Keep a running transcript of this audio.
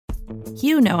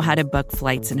You know how to book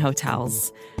flights and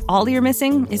hotels. All you're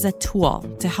missing is a tool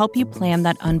to help you plan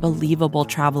that unbelievable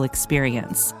travel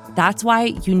experience. That's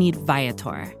why you need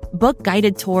Viator. Book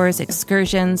guided tours,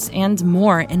 excursions, and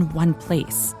more in one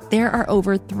place. There are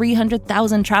over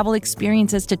 300,000 travel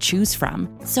experiences to choose from,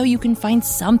 so you can find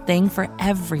something for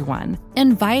everyone.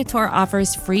 And Viator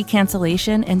offers free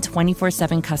cancellation and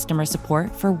 24/7 customer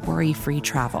support for worry-free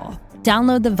travel.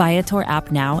 Download the Viator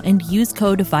app now and use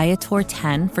code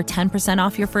Viator10 for 10%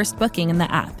 off your first booking in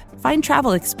the app. Find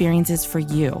travel experiences for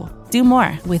you. Do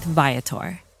more with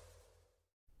Viator.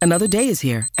 Another day is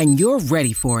here, and you're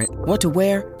ready for it. What to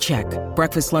wear? Check.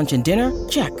 Breakfast, lunch, and dinner?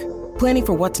 Check. Planning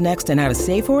for what's next and how to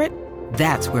save for it?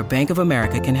 That's where Bank of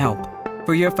America can help.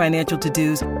 For your financial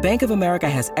to-dos, Bank of America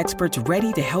has experts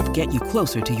ready to help get you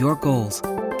closer to your goals.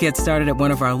 Get started at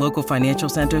one of our local financial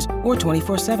centers or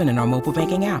 24/7 in our mobile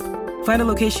banking app. Find a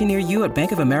location near you at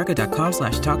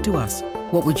bankofamerica.com/talktous.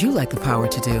 What would you like the power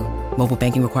to do? Mobile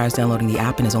banking requires downloading the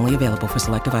app and is only available for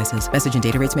select devices. Message and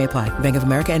data rates may apply. Bank of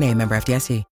America NA, member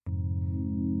FDIC.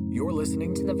 You're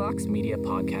listening to the Vox Media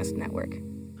Podcast Network.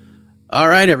 All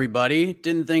right, everybody.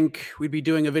 Didn't think we'd be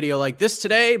doing a video like this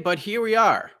today, but here we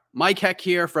are. Mike Heck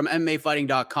here from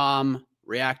MMAfighting.com,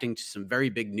 reacting to some very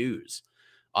big news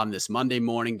on this Monday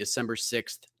morning, December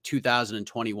 6th,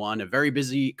 2021. A very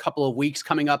busy couple of weeks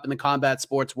coming up in the combat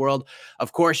sports world.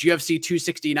 Of course, UFC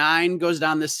 269 goes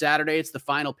down this Saturday. It's the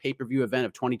final pay-per-view event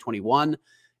of 2021.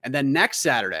 And then next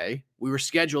Saturday, we were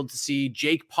scheduled to see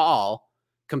Jake Paul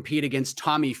compete against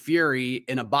Tommy Fury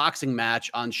in a boxing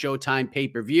match on Showtime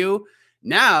pay-per-view.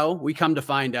 Now we come to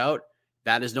find out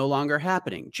that is no longer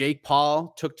happening. Jake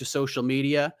Paul took to social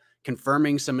media,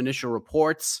 confirming some initial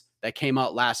reports that came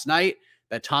out last night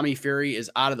that Tommy Fury is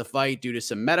out of the fight due to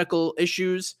some medical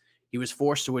issues. He was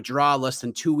forced to withdraw less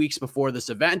than 2 weeks before this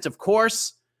event. Of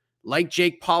course, like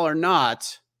Jake Paul or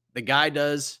not, the guy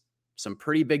does some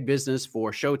pretty big business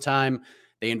for Showtime.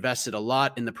 They invested a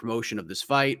lot in the promotion of this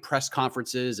fight, press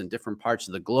conferences in different parts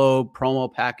of the globe,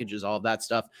 promo packages, all of that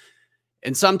stuff.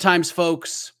 And sometimes,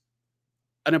 folks,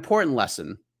 an important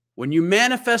lesson, when you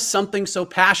manifest something so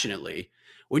passionately,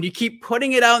 when you keep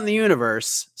putting it out in the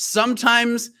universe,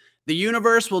 sometimes the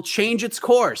universe will change its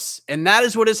course. And that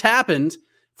is what has happened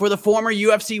for the former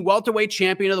UFC welterweight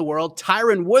champion of the world,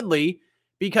 Tyron Woodley,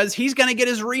 because he's going to get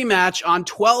his rematch on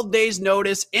 12 days'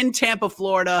 notice in Tampa,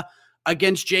 Florida,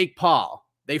 against Jake Paul.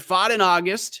 They fought in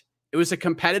August. It was a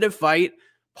competitive fight.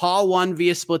 Paul won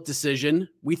via split decision.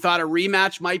 We thought a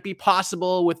rematch might be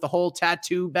possible with the whole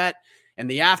tattoo bet and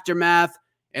the aftermath.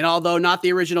 And although not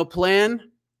the original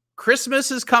plan, Christmas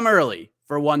has come early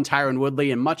for one Tyron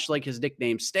Woodley. And much like his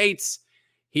nickname states,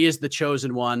 he is the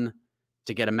chosen one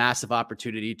to get a massive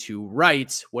opportunity to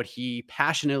right what he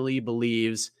passionately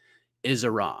believes is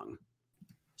a wrong.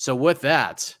 So with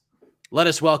that, let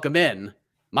us welcome in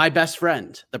my best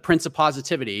friend, the Prince of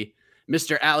Positivity,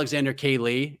 Mr. Alexander K.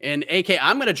 Lee. And AK,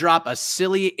 I'm going to drop a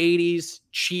silly 80s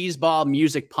cheeseball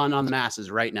music pun on the masses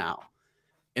right now.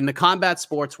 In the combat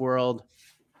sports world,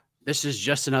 this is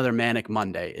just another manic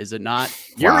Monday, is it not?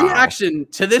 Your reaction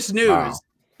to this news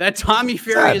that Tommy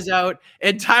Fury is out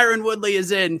and Tyron Woodley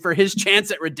is in for his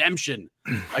chance at redemption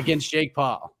against Jake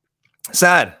Paul.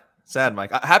 Sad,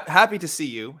 Mike. Happy to see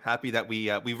you. Happy that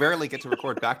we rarely get to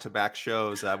record back-to-back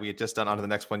shows. We had just done on to the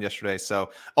next one yesterday, so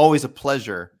always a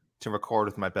pleasure to record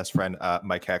with my best friend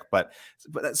Mike Heck. But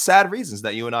sad reasons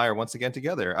that you and I are once again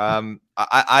together.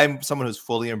 I'm someone who's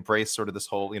fully embraced sort of this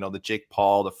whole, the Jake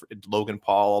Paul, the Logan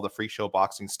Paul, all the freak show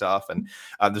boxing stuff, and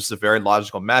this is a very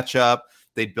logical matchup.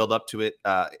 They'd build up to it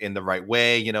in the right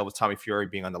way. With Tommy Fury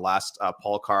being on the last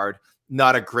Paul card,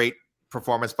 not a great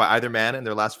performance by either man in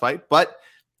their last fight, but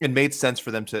it made sense for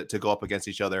them to go up against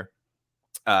each other.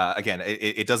 Again,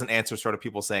 it doesn't answer sort of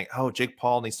people saying, oh, Jake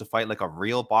Paul needs to fight like a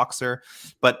real boxer.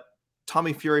 But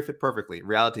Tommy Fury fit perfectly.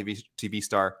 Reality TV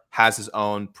star, has his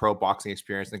own pro boxing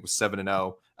experience. I think was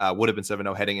 7-0, would have been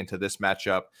 7-0 heading into this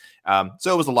matchup.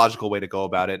 So it was a logical way to go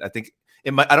about it. I think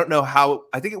it might, I don't know how,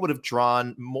 I think it would have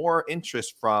drawn more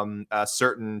interest from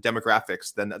certain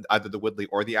demographics than either the Woodley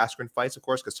or the Askren fights, of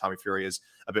course, because Tommy Fury is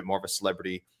a bit more of a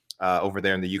celebrity over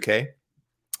there in the UK.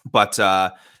 But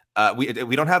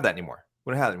we don't have that anymore.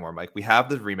 We don't have that anymore, Mike. We have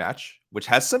the rematch, which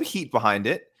has some heat behind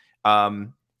it.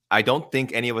 I don't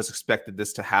think any of us expected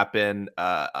this to happen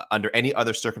under any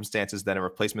other circumstances than a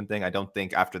replacement thing. I don't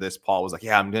think after this, Paul was like,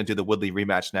 yeah, I'm going to do the Woodley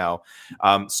rematch now.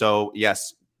 So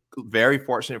yes, very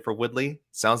fortunate for Woodley.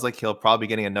 Sounds like he'll probably be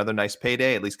getting another nice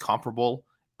payday, at least comparable,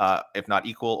 if not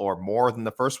equal or more than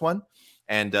the first one.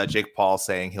 And Jake Paul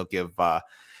saying he'll give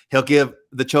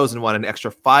the chosen one an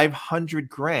extra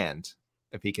 $500,000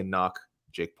 if he can knock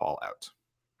Jake Paul out.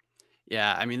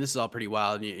 Yeah, I mean, this is all pretty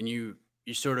wild. And you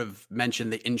sort of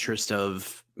mentioned the interest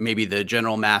of maybe the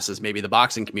general masses, maybe the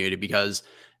boxing community, because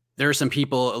there are some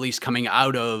people, at least coming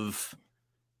out of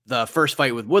the first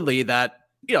fight with Woodley, that,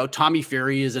 Tommy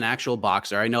Fury is an actual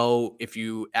boxer. I know if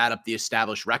you add up the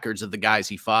established records of the guys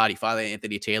he fought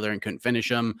Anthony Taylor and couldn't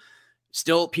finish him.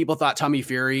 Still, people thought Tommy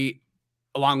Fury,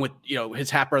 along with, his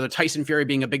half brother Tyson Fury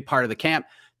being a big part of the camp,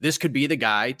 this could be the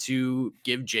guy to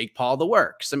give Jake Paul the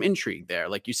work. Some intrigue there,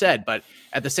 like you said. But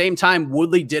at the same time,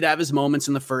 Woodley did have his moments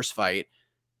in the first fight.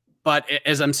 But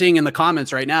as I'm seeing in the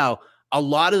comments right now, a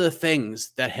lot of the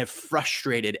things that have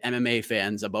frustrated MMA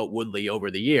fans about Woodley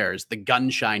over the years, the gun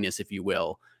shyness, if you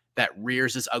will, that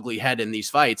rears its ugly head in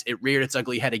these fights, it reared its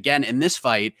ugly head again in this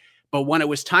fight. But when it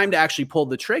was time to actually pull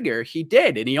the trigger, he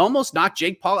did. And he almost knocked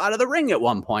Jake Paul out of the ring at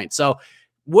one point. So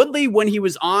Woodley, when he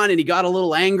was on and he got a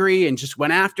little angry and just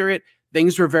went after it,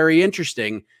 things were very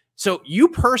interesting. So you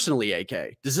personally,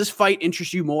 AK, does this fight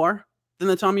interest you more than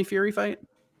the Tommy Fury fight?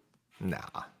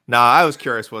 Nah, I was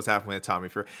curious what's happening with Tommy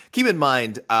Fury. Keep in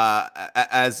mind,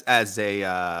 as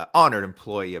a honored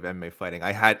employee of MMA fighting,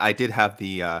 I did have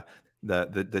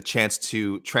the chance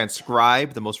to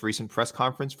transcribe the most recent press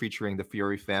conference featuring the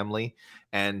Fury family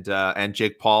and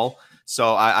Jake Paul.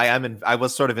 So I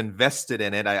was sort of invested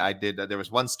in it. I did. There was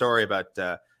one story about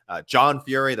John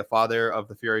Fury, the father of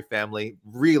the Fury family,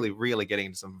 really getting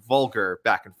into some vulgar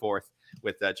back and forth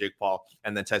with Jake Paul.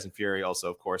 And then Tyson Fury also,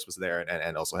 of course, was there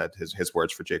and also had his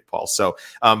words for Jake Paul. So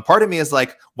part of me is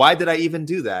like, why did I even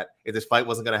do that if this fight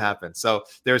wasn't going to happen? So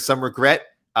there's some regret,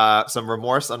 some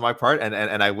remorse on my part.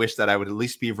 And I wish that I would at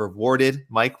least be rewarded,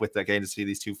 Mike, with getting to see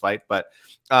these two fight. But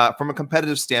from a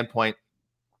competitive standpoint,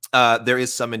 there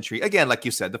is some intrigue. Again, like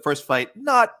you said, the first fight,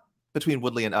 not between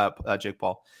Woodley and Jake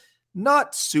Paul,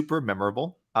 not super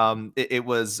memorable. It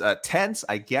was tense,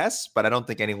 I guess, but I don't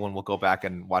think anyone will go back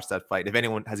and watch that fight. If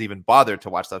anyone has even bothered to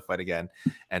watch that fight again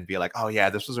and be like, oh yeah,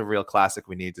 this was a real classic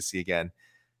we need to see again.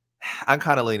 I'm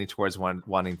kind of leaning towards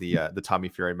wanting the Tommy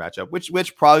Fury matchup,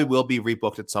 which probably will be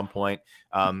rebooked at some point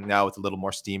now with a little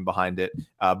more steam behind it.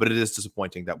 But it is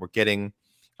disappointing that we're getting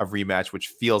a rematch, which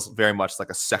feels very much like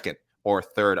a second or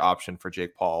third option for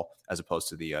Jake Paul as opposed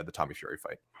to the Tommy Fury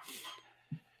fight.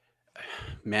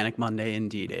 Manic Monday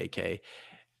indeed, AK.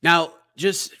 Now,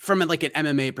 just from like an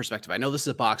MMA perspective, I know this is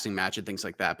a boxing match and things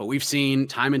like that, but we've seen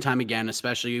time and time again,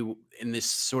 especially in this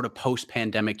sort of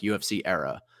post-pandemic UFC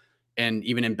era, and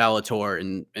even in Bellator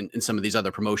and some of these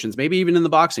other promotions, maybe even in the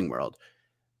boxing world,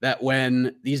 that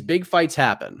when these big fights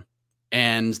happen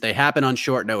and they happen on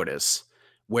short notice,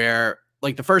 where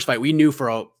like the first fight, we knew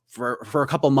for a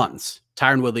couple months,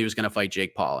 Tyron Woodley was going to fight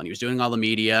Jake Paul, and he was doing all the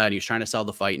media and he was trying to sell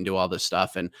the fight and do all this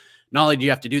stuff. And not only do you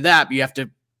have to do that, but you have to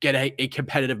get a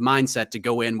competitive mindset to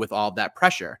go in with all of that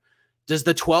pressure. Does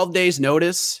the 12 days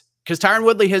notice, because Tyron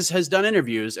Woodley has done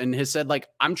interviews and has said, like,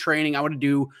 I'm training, I want to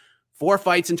do 4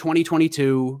 fights in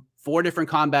 2022, 4 different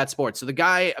combat sports. So the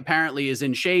guy apparently is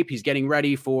in shape. He's getting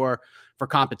ready for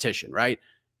competition, right?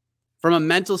 From a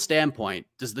mental standpoint,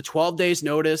 does the 12 days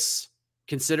notice,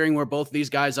 considering where both of these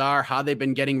guys are, how they've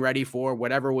been getting ready for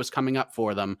whatever was coming up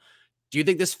for them, do you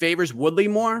think this favors Woodley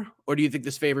more, or do you think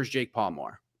this favors Jake Paul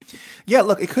more? Yeah,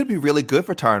 look, it could be really good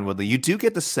for Tyron Woodley. You do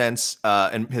get the sense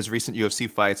in his recent UFC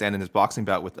fights and in his boxing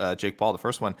bout with Jake Paul, the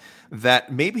first one,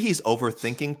 that maybe he's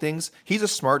overthinking things. He's a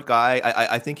smart guy.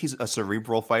 I think he's a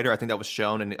cerebral fighter. I think that was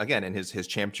shown, and again, in his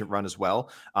championship run as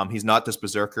well. He's not this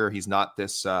berserker. He's not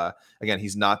this,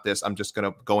 he's not this, I'm just going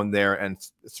to go in there and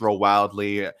throw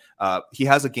wildly. He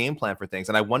has a game plan for things.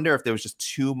 And I wonder if there was just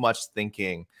too much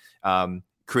thinking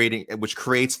which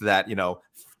creates that,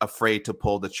 afraid to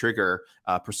pull the trigger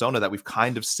persona that we've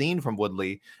kind of seen from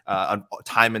Woodley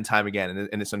time and time again.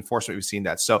 And it's unfortunate we've seen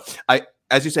that. So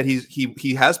as you said,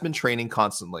 he has been training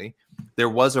constantly. There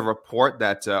was a report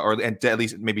that, and at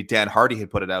least maybe Dan Hardy had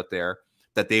put it out there,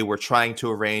 that they were trying to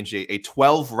arrange a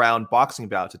 12-round boxing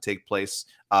bout to take place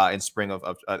in spring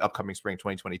of upcoming spring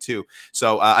 2022.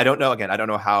 So I don't know. Again, I don't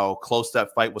know how close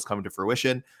that fight was coming to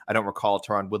fruition. I don't recall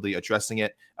Tyron Woodley addressing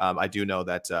it. I do know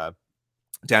that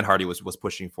Dan Hardy was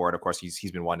pushing for it. Of course,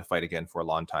 he's been wanting to fight again for a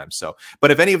long time. So,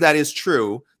 but if any of that is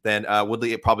true, then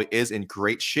Woodley probably is in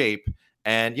great shape.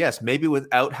 And yes, maybe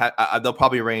without they'll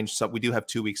probably arrange some. We do have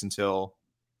 2 weeks until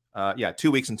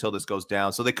 2 weeks until this goes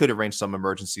down. So they could arrange some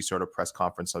emergency sort of press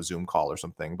conference, a Zoom call or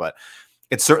something. But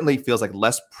it certainly feels like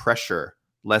less pressure,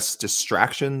 less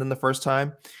distraction than the first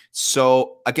time.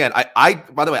 So again, I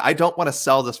by the way, I don't want to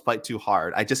sell this fight too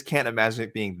hard. I just can't imagine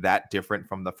it being that different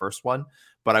from the first one.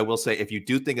 But I will say, if you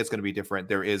do think it's going to be different,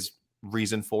 there is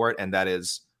reason for it. And that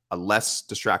is a less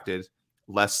distracted,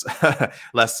 less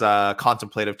less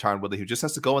contemplative Tyron Woodley, who just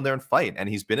has to go in there and fight. And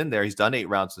he's been in there. He's done 8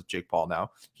 rounds with Jake Paul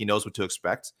now. He knows what to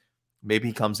expect. Maybe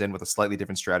he comes in with a slightly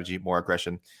different strategy, more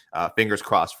aggression. Fingers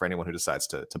crossed for anyone who decides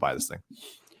to buy this thing.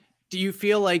 Do you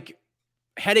feel like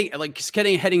heading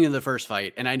into the first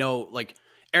fight? And I know like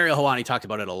Ariel Helwani talked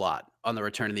about it a lot on the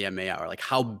Return of the MMA Hour, like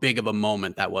how big of a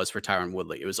moment that was for Tyron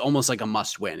Woodley. It was almost like a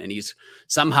must win. And he's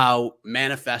somehow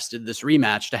manifested this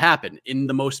rematch to happen in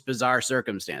the most bizarre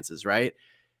circumstances, right?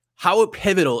 How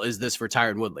pivotal is this for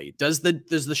Tyron Woodley? Does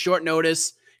the short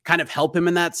notice kind of help him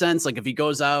in that sense? Like if he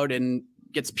goes out and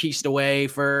gets pieced away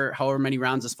for however many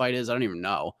rounds this fight is, I don't even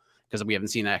know because we haven't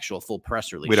seen an actual full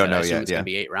press release. We don't know I assume yet. It's going to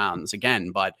be 8 rounds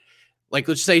again, but like,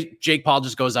 let's say Jake Paul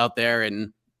just goes out there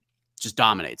and just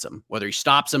dominates him, whether he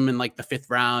stops him in like the 5th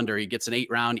round or he gets an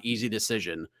 8-round easy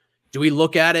decision. Do we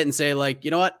look at it and say like,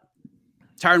 you know what?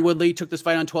 Tyron Woodley took this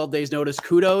fight on 12 days notice.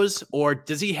 Kudos. Or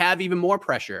does he have even more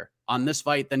pressure on this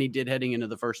fight than he did heading into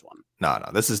the first one? No.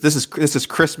 This is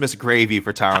Christmas gravy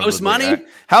for Tyron House Woodley. money?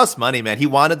 House money, man. He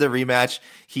wanted the rematch.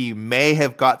 He may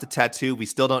have got the tattoo. We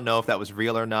still don't know if that was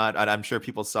real or not. And I'm sure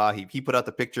people saw he put out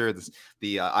the picture,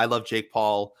 the I love Jake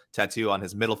Paul tattoo on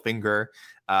his middle finger.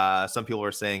 Some people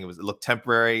were saying it looked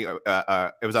temporary.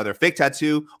 It was either a fake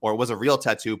tattoo or it was a real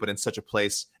tattoo, but in such a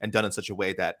place and done in such a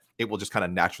way that it will just kind of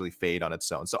naturally fade on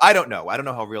its own. So I don't know. I don't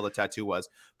know how real the tattoo was,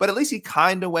 but at least he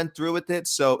kind of went through with it.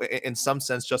 So in some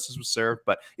sense, justice was served.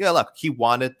 But yeah, look, he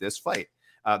wanted this fight.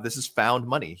 This is found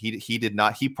money. He did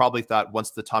not. He probably thought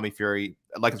once the Tommy Fury,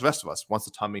 like the rest of us, once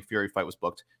the Tommy Fury fight was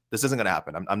booked, this isn't going to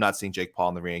happen. I'm not seeing Jake Paul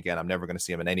in the ring again. I'm never going to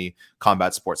see him in any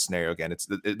combat sports scenario again. It's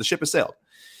the ship has sailed.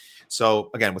 So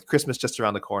again, with Christmas just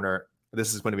around the corner,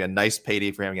 this is going to be a nice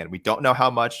payday for him. Again, we don't know how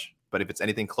much, but if it's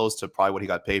anything close to probably what he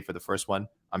got paid for the first one,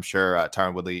 I'm sure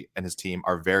Tyron Woodley and his team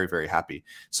are very, very happy.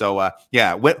 So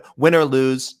yeah, win or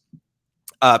lose,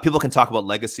 people can talk about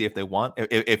legacy if they want.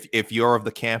 If you're of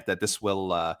the camp that this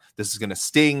is going to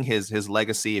sting his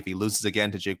legacy if he loses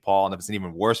again to Jake Paul, and if it's an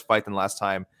even worse fight than last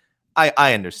time,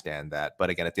 I understand that. But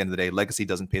again, at the end of the day, legacy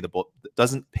doesn't pay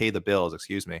the bills,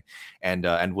 excuse me.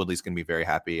 And Woodley's going to be very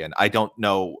happy. And I don't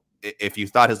know if you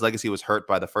thought his legacy was hurt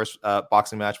by the first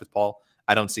boxing match with Paul.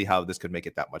 I don't see how this could make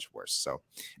it that much worse. So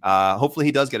hopefully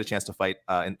he does get a chance to fight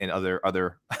in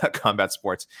other combat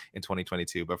sports in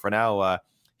 2022. But for now,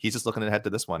 he's just looking ahead to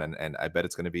this one. And I bet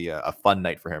it's going to be a fun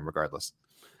night for him regardless.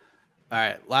 All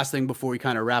right. Last thing before we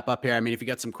kind of wrap up here. I mean, if you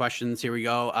got some questions, here we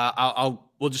go.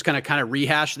 We'll just kind of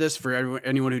rehash this for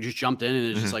anyone who just jumped in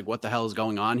and is just like, what the hell is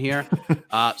going on here?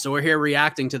 So we're here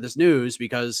reacting to this news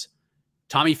because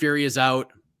Tommy Fury is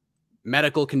out,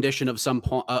 medical condition of some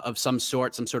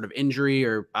sort, some sort of injury,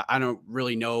 or I don't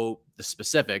really know the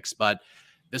specifics, but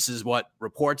this is what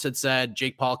reports had said.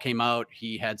 Jake Paul came out.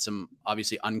 He had some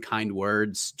obviously unkind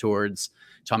words towards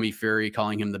Tommy Fury,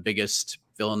 calling him the biggest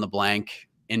fill in the blank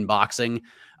in boxing.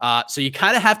 So you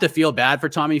kind of have to feel bad for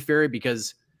Tommy Fury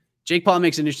because Jake Paul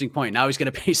makes an interesting point. Now he's going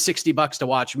to pay $60 to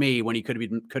watch me when he could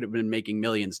have been making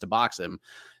millions to box him.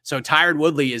 So Tyron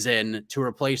Woodley is in to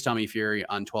replace Tommy Fury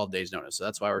on 12 days notice. So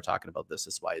that's why we're talking about this.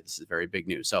 That's why this is very big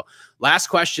news. So last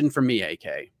question from me,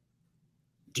 AK.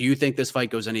 Do you think this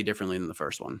fight goes any differently than the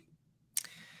first one?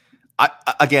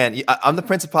 I'm the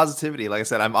prince of positivity. Like I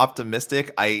said, I'm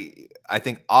optimistic. I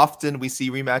think often we see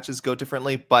rematches go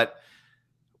differently, but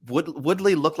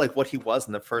Woodley looked like what he was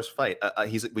in the first fight.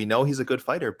 We know he's a good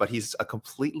fighter, but he's a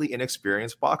completely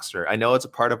inexperienced boxer. I know it's a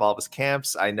part of all of his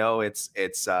camps. I know it's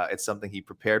something he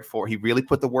prepared for. He really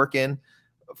put the work in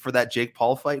for that Jake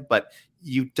Paul fight, but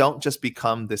you don't just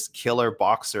become this killer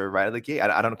boxer right out of the gate.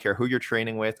 I don't care who you're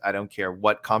training with. I don't care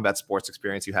what combat sports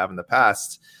experience you have in the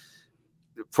past.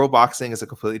 Pro boxing is a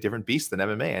completely different beast than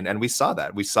MMA, and we saw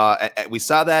that. We saw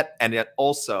that, and it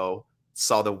also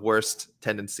saw the worst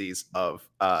tendencies of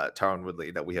Tyron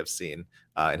Woodley that we have seen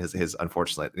in his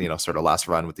unfortunate, sort of last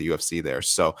run with the UFC there.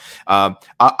 So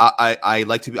I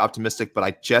like to be optimistic, but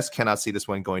I just cannot see this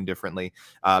one going differently.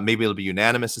 Maybe it'll be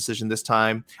unanimous decision this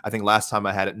time. I think last time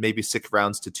I had it maybe 6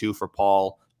 rounds to 2 for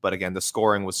Paul. But again, the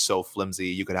scoring was so flimsy.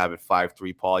 You could have it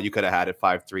 5-3 Paul. You could have had it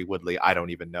 5-3 Woodley. I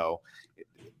don't even know.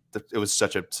 It was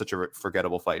such a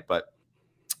forgettable fight, but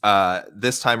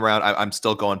this time around, I'm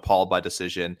still going Paul by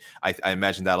decision. I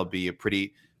imagine that'll be a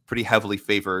pretty heavily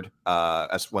favored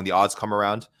as when the odds come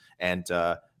around, and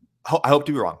I hope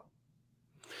to be wrong.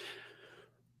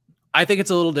 I think it's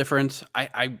a little different.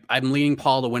 I'm leaning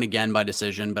Paul to win again by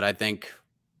decision, but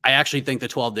I actually think the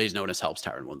 12 days notice helps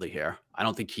Tyron Woodley here. I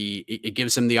don't think it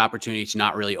gives him the opportunity to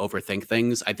not really overthink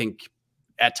things. I think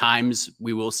at times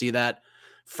we will see that.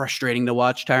 Frustrating to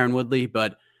watch Tyron Woodley,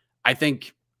 but I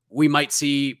think we might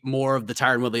see more of the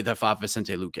Tyron Woodley that fought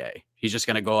Vicente Luque. He's just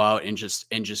going to go out and just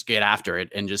get after it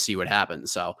and just see what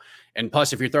happens. So, and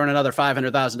plus, if you're throwing another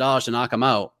 $500,000 to knock him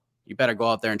out, you better go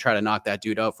out there and try to knock that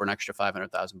dude out for an extra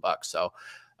 $500,000. So,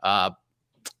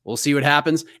 we'll see what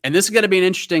happens. And this is going to be an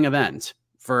interesting event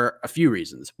for a few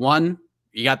reasons. One,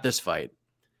 you got this fight.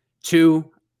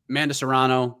 Two, Amanda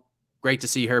Serrano, great to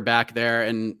see her back there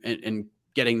and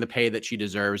getting the pay that she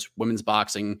deserves. Women's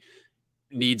boxing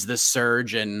needs this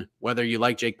surge, and whether you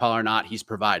like Jake Paul or not, he's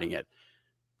providing it.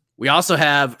 We also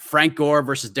have Frank Gore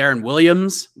versus Darren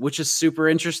Williams, which is super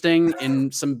interesting.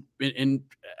 It's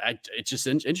just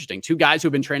interesting. Two guys who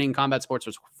have been training in combat sports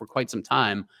for quite some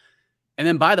time. And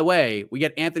then, by the way, we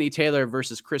get Anthony Taylor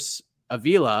versus Chris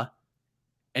Avila.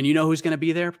 And you know who's going to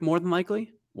be there more than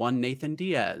likely? One Nathan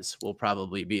Diaz will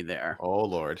probably be there. Oh,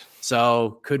 Lord.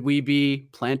 So could we be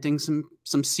planting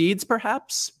some seeds,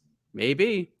 perhaps?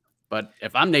 Maybe. But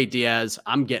if I'm Nate Diaz,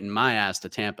 I'm getting my ass to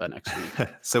Tampa next week.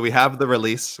 So we have the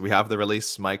release.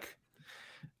 Mike.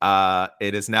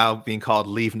 It is now being called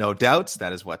Leave No Doubts.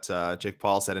 That is what Jake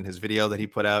Paul said in his video that he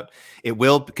put out.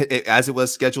 As it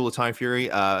was scheduled with Tommy Fury,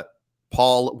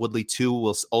 Paul Woodley 2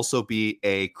 will also be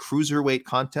a cruiserweight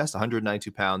contest, 192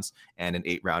 pounds, and an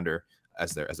 8-rounder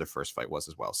as their first fight was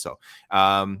as well. So,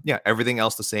 everything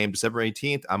else the same. December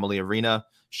 18th, Amalie Arena,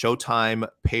 Showtime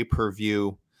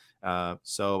pay-per-view.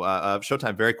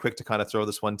 Showtime very quick to kind of throw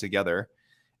this one together.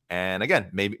 And again,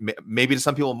 maybe to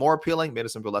some people more appealing, maybe to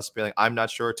some people less appealing. I'm not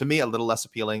sure. To me, a little less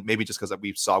appealing, maybe just because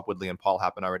we saw Woodley and Paul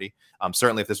happen already.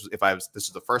 Certainly, if this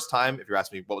was the first time, if you're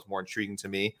asking me what was more intriguing to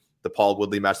me, the Paul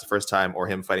Woodley match the first time or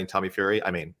him fighting Tommy Fury,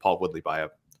 I mean, Paul Woodley by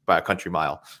a country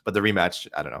mile. But the rematch,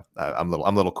 I don't know. I'm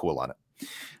a little cool on it.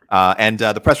 And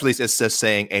the press release is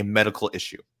saying a medical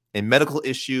issue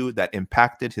that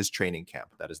impacted his training camp.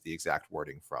 That is the exact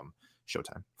wording from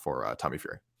Showtime for Tommy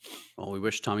Fury. Well, we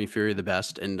wish Tommy Fury the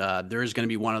best. And there is going to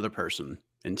be one other person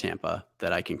in Tampa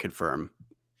that I can confirm.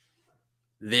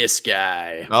 This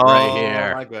guy right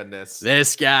here. Oh, my goodness.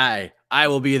 This guy. I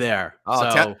will be there.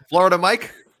 Oh, Florida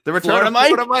Mike. The return of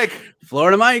Florida Mike.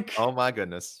 Florida Mike. Oh, my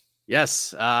goodness.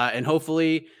 Yes. And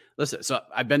hopefully, listen, so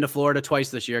I've been to Florida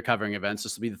twice this year covering events.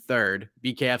 This will be the third.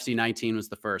 BKFC 19 was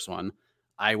the first one.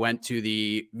 I went to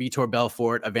the Vitor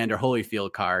Belfort Evander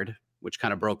Holyfield card, which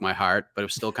kind of broke my heart, but it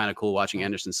was still kind of cool watching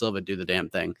Anderson Silva do the damn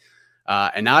thing.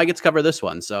 And now I get to cover this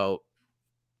one. So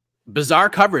bizarre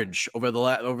coverage over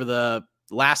the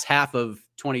last half of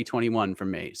 2021 from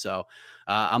me. So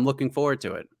I'm looking forward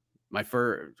to it.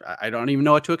 I don't even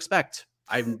know what to expect.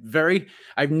 I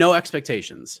have no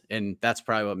expectations, and that's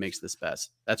probably what makes this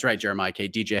best. That's right, Jeremiah K.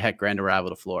 DJ Heck grand arrival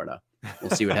to Florida.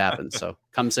 We'll see what happens. So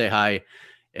come say hi,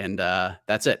 and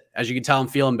that's it. As you can tell, I'm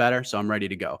feeling better, so I'm ready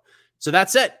to go. So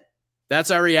that's it.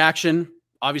 That's our reaction.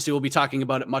 Obviously, we'll be talking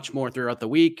about it much more throughout the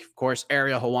week. Of course,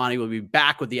 Ariel Helwani will be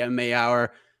back with the MMA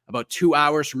Hour about 2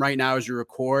 hours from right now as you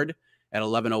record at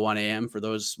 11:01 a.m. For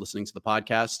those listening to the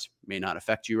podcast, may not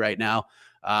affect you right now.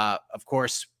 Of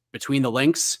course, between the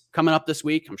links coming up this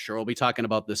week, I'm sure we'll be talking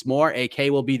about this more. AK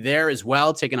will be there as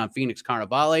well, taking on Phoenix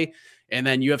Carnivale, and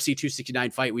then UFC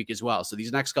 269 Fight Week as well. So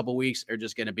these next couple of weeks are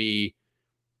just going to be,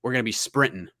 we're going to be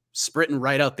sprinting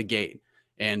right out the gate,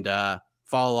 and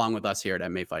follow along with us here at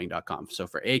MMAfighting.com. So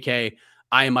for AK,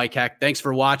 I am Mike Heck. Thanks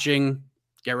for watching.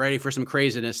 Get ready for some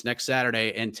craziness next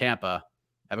Saturday in Tampa.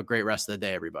 Have a great rest of the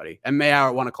day, everybody. MMA Hour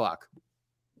at 1 o'clock.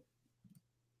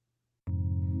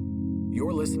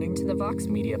 You're listening to the Vox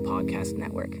Media Podcast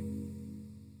Network.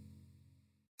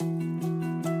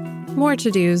 More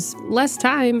to-dos, less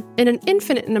time, and an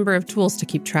infinite number of tools to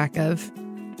keep track of.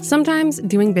 Sometimes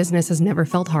doing business has never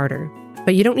felt harder,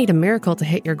 but you don't need a miracle to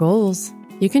hit your goals.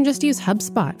 You can just use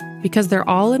HubSpot, because their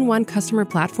all-in-one customer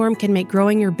platform can make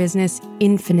growing your business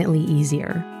infinitely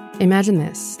easier. Imagine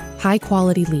this: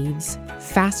 high-quality leads,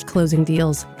 fast closing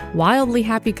deals, wildly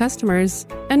happy customers,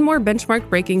 and more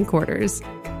benchmark-breaking quarters.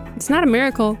 It's not a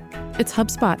miracle, it's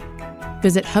HubSpot.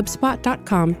 Visit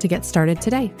HubSpot.com to get started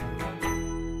today.